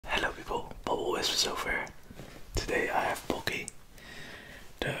Whispers over. Today I have Pocky,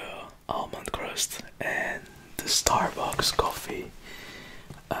 the almond crust, and the Starbucks coffee.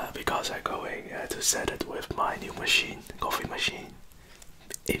 Because I'm going to set it with my new coffee machine.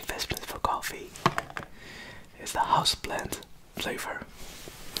 Investment for coffee. It's the house blend flavor.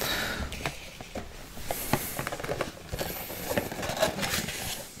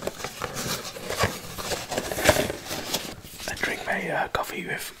 I drink my coffee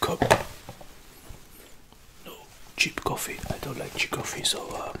with a cup. No cheap coffee. I don't like cheap coffee,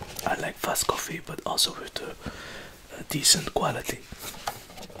 so I like fast coffee, but also with the decent quality.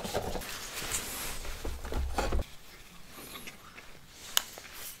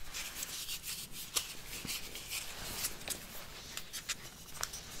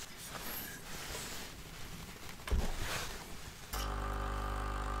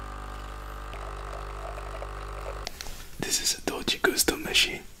 This is a Dolce Gusto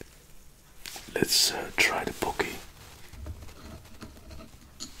machine. Let's try the Pocky.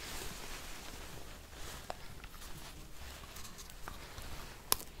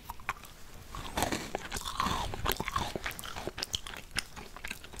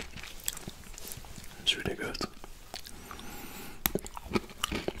 It's really good.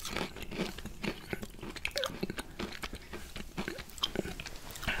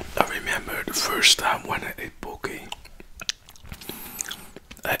 I remember the first time when I ate Pocky.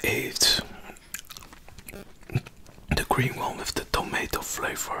 I ate the green one with the tomato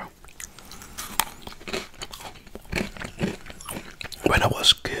flavor. When I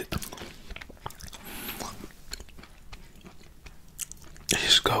was a kid, I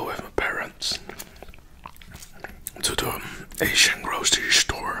used to go with my parents to the Asian grocery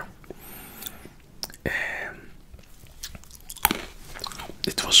store, and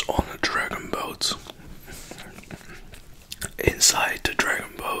it was on a dragon boat. Inside the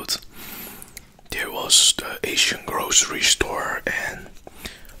dragon boat there was the Asian grocery store and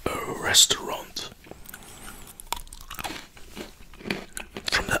a restaurant.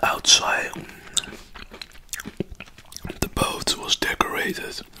 From the outside, the boat was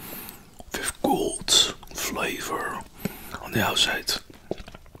decorated with gold flavor. On the outside,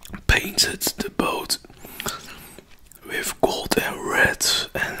 painted the boat with gold and red,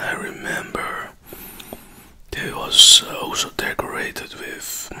 and I remember it was also decorated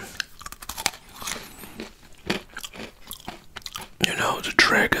with, you know, the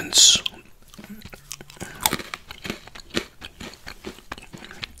dragons.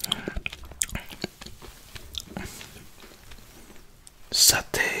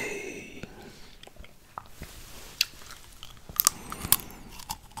 Satay.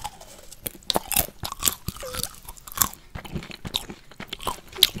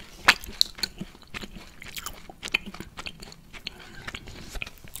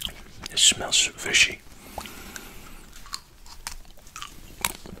 It smells fishy.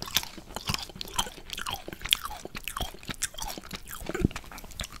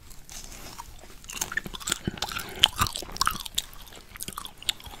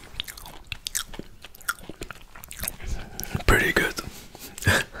 Pretty good.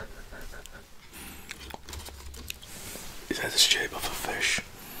 It has the shape of a fish.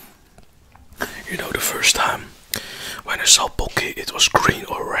 You know, the first time when I saw Pocky, it was green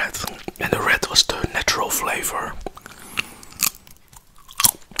or red, and the red was the natural flavor.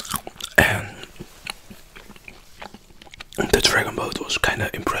 And the dragon boat was kinda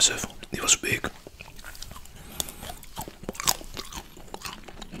impressive. It was big.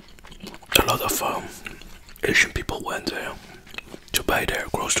 A lot of Asian people went there to buy their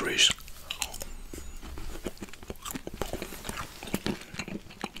groceries.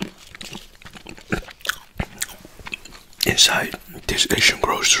 Inside this Asian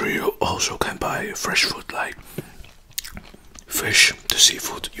grocery you also can buy fresh food like fish, the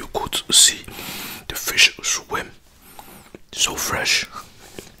seafood. You could see the fish swim, so fresh.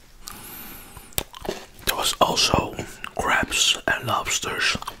 There was also crabs and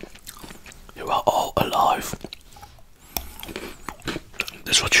lobsters. They were all alive.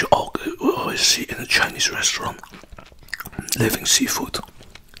 That's what you always see in a Chinese restaurant. Living seafood.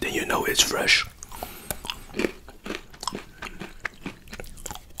 Then you know it's fresh.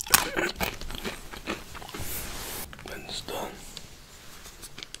 When it's done,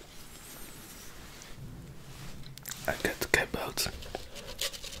 I get the cap out.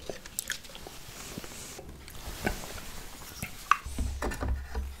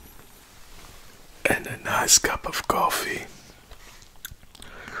 And a nice cup of coffee.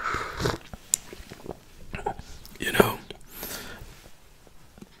 You know,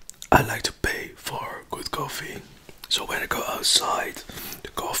 I like to pay for good coffee. So when I go outside, the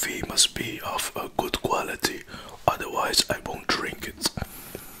coffee must be of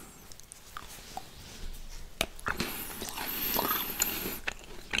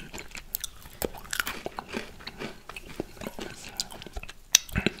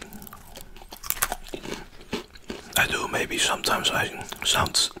maybe sometimes I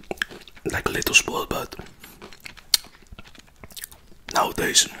sound like a little spoiled, but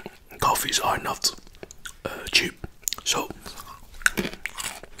nowadays coffees are not cheap. So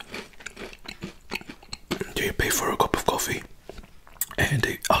you pay for a cup of coffee and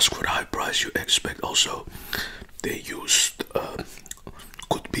they ask for the high price, you expect also they used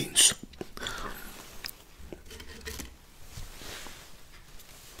good beans.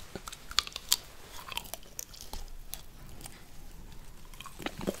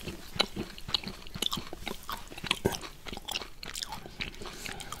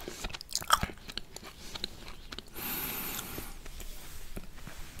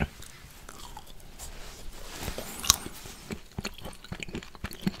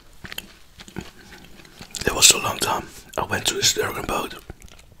 It was a long time. I went to this dragon boat.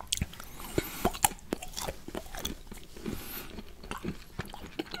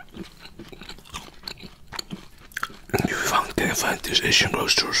 Can find this Asian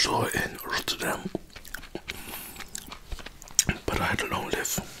grocery store in Rotterdam, but I don't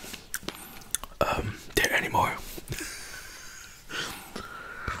live there anymore.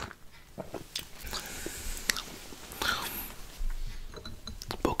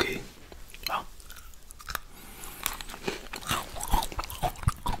 Pocky. Oh.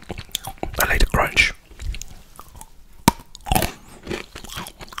 I like the crunch.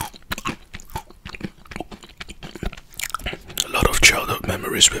 A lot of childhood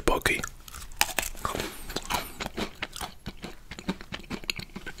memories with Pocky.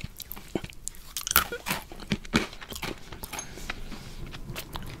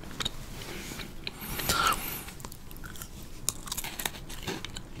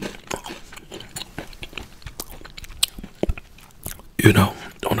 You know,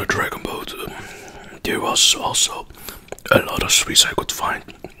 on a dragon boat, there was also a lot of sweets I could find,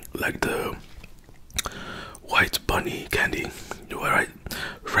 like the white bunny candy, right?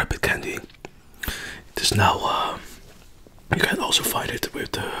 Rabbit candy. This now, you can also find it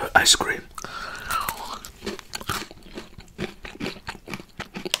with the ice cream.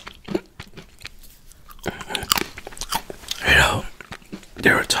 You know,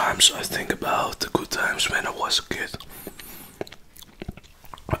 there are times I think about the good times when I was a kid.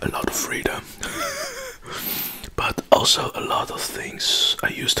 A lot of freedom, but also a lot of things I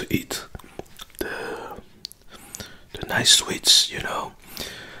used to eat. The nice sweets, you know.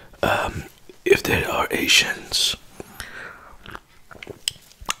 If there are Asians,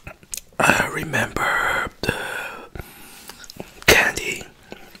 I remember the candy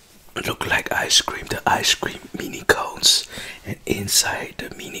looked like ice cream, the ice cream mini cones, and inside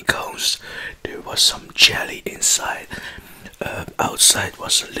the mini cones there was some jelly inside. Outside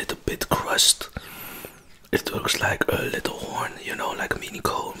was a little bit crust. It looks like a little horn, you know, like a mini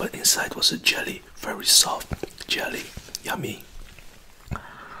cone, but inside was a jelly, very soft jelly, yummy.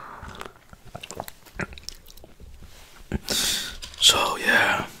 So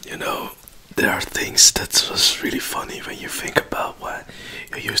yeah, you know, there are things that was really funny when you think about when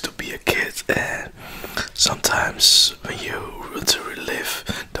you used to be a kid, and sometimes when you want to relive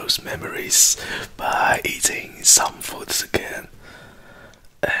those memories by eating some foods again.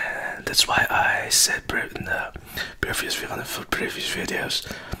 And that's why I said in the previous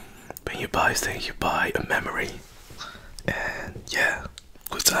videos, when you buy things, you buy a memory. And yeah,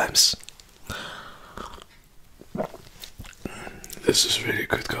 good times. This is really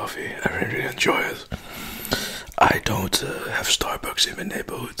good coffee. I really enjoy it. I don't have Starbucks in my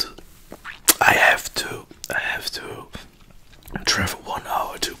neighborhood. I have to travel 1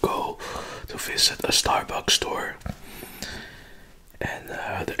 hour to go to visit a Starbucks store. And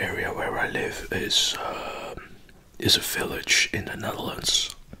the area where I live is a village in the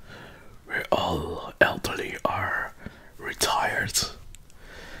Netherlands, where all elderly are retired.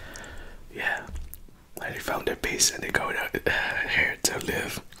 Yeah, and they found their peace and they go here to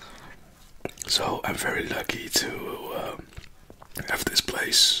live. So I'm very lucky to have this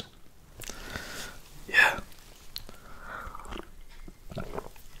place. Yeah,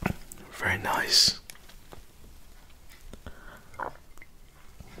 very nice.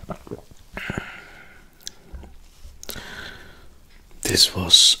 This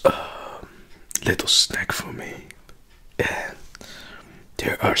was a little snack for me, and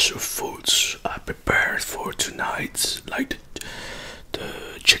there are some foods I prepared for tonight, like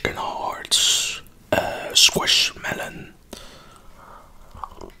the chicken hearts, squishmallow.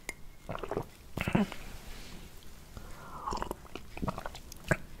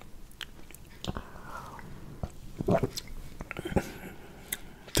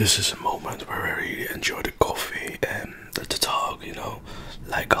 This is a moment where I really enjoy the coffee and the talk, you know,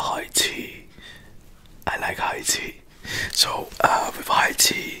 like a high tea. I like high tea. So with high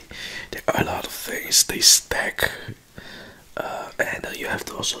tea, there are a lot of things they stack, and you have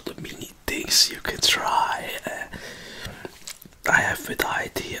also the mini things you can try. I have with high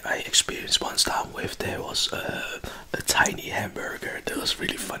tea. I experienced one time with there was a tiny hamburger that was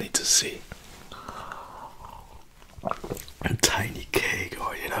really funny to see. A tiny cake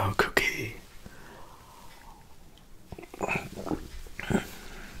or cookie.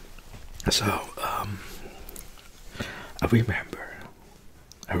 So I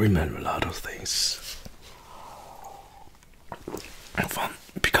remember a lot of things. Fun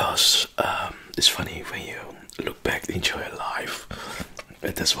because it's funny when you look back into your life.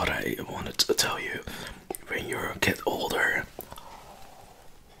 And that's what I wanted to tell you. When you get older,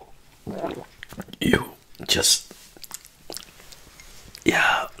 you just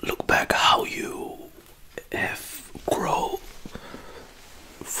look back how you have grown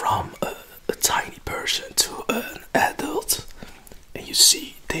from a tiny person to an adult, and you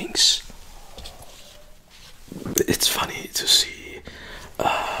see things. It's funny to see,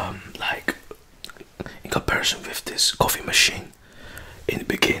 like in comparison with this coffee machine. In the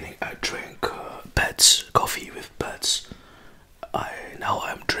beginning, I drank pads, coffee with pads. Now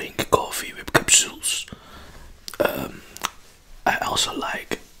I'm drinking coffee with capsules. I also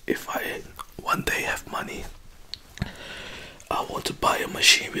like, if I one day have money, I want to buy a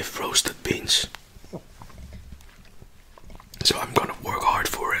machine with roasted beans. So I'm gonna work hard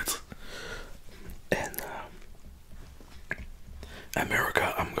for it. And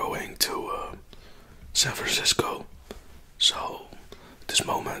America, I'm going to San Francisco. So this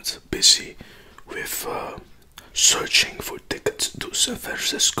moment busy with searching for tickets to San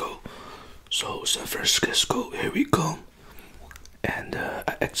Francisco. So San Francisco, here we go. And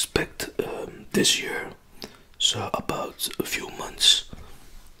I expect this year, so about a few months,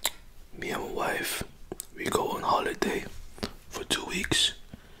 me and my wife, we go on holiday for 2 weeks.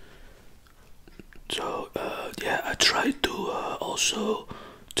 So yeah, I try to also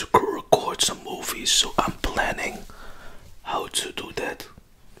to record some movies, so I'm planning how to do that.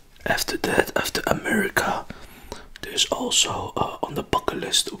 After that, after America, there's also on the bucket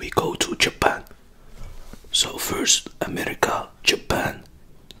list we go to Japan. So first America, Japan.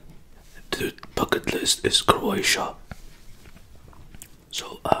 The bucket list is Croatia.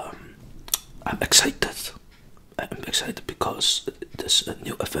 So I'm excited. I'm excited because there's a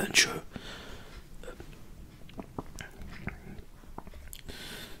new adventure.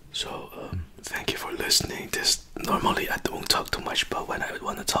 So thank you for listening. This normally I don't talk too much, but when I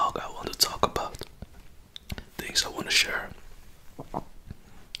want to talk, I want to talk about things I want to share.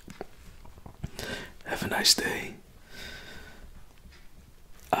 Have a nice day.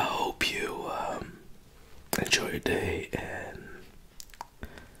 I hope you enjoy your day and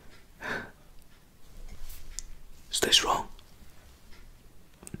stay strong.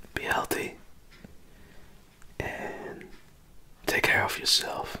 Be healthy and take care of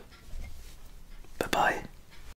yourself. Bye bye.